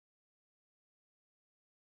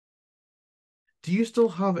Do you still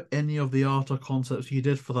have any of the art or concepts you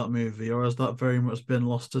did for that movie, or has that very much been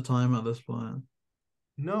lost to time at this point?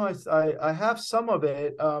 No, I have some of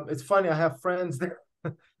it. It's funny. I have friends that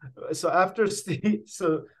so after Steve,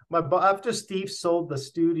 so after Steve sold the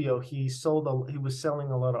studio, he was selling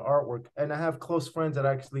a lot of artwork, and I have close friends that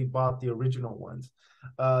actually bought the original ones,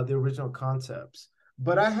 the original concepts.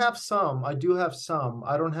 But I have some. I do have some.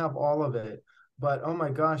 I don't have all of it. But oh my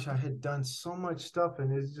gosh, I had done so much stuff,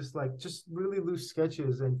 and it's just like just really loose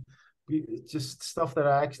sketches and just stuff that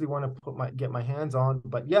I actually want to get my hands on.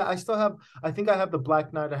 But yeah, I still have. I think I have the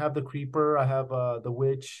Black Knight. I have the Creeper. I have the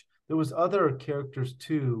Witch. There was other characters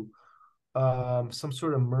too, some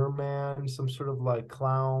sort of merman, some sort of like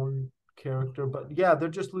clown character, but yeah, they're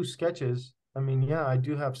just loose sketches. I mean, yeah, I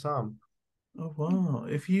do have some. Oh wow.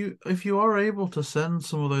 If you are able to send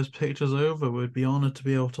some of those pictures over, we'd be honored to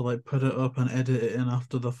be able to like put it up and edit it in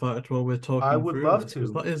after the fact while we're I talking would through love this,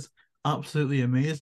 because to. that is absolutely amazing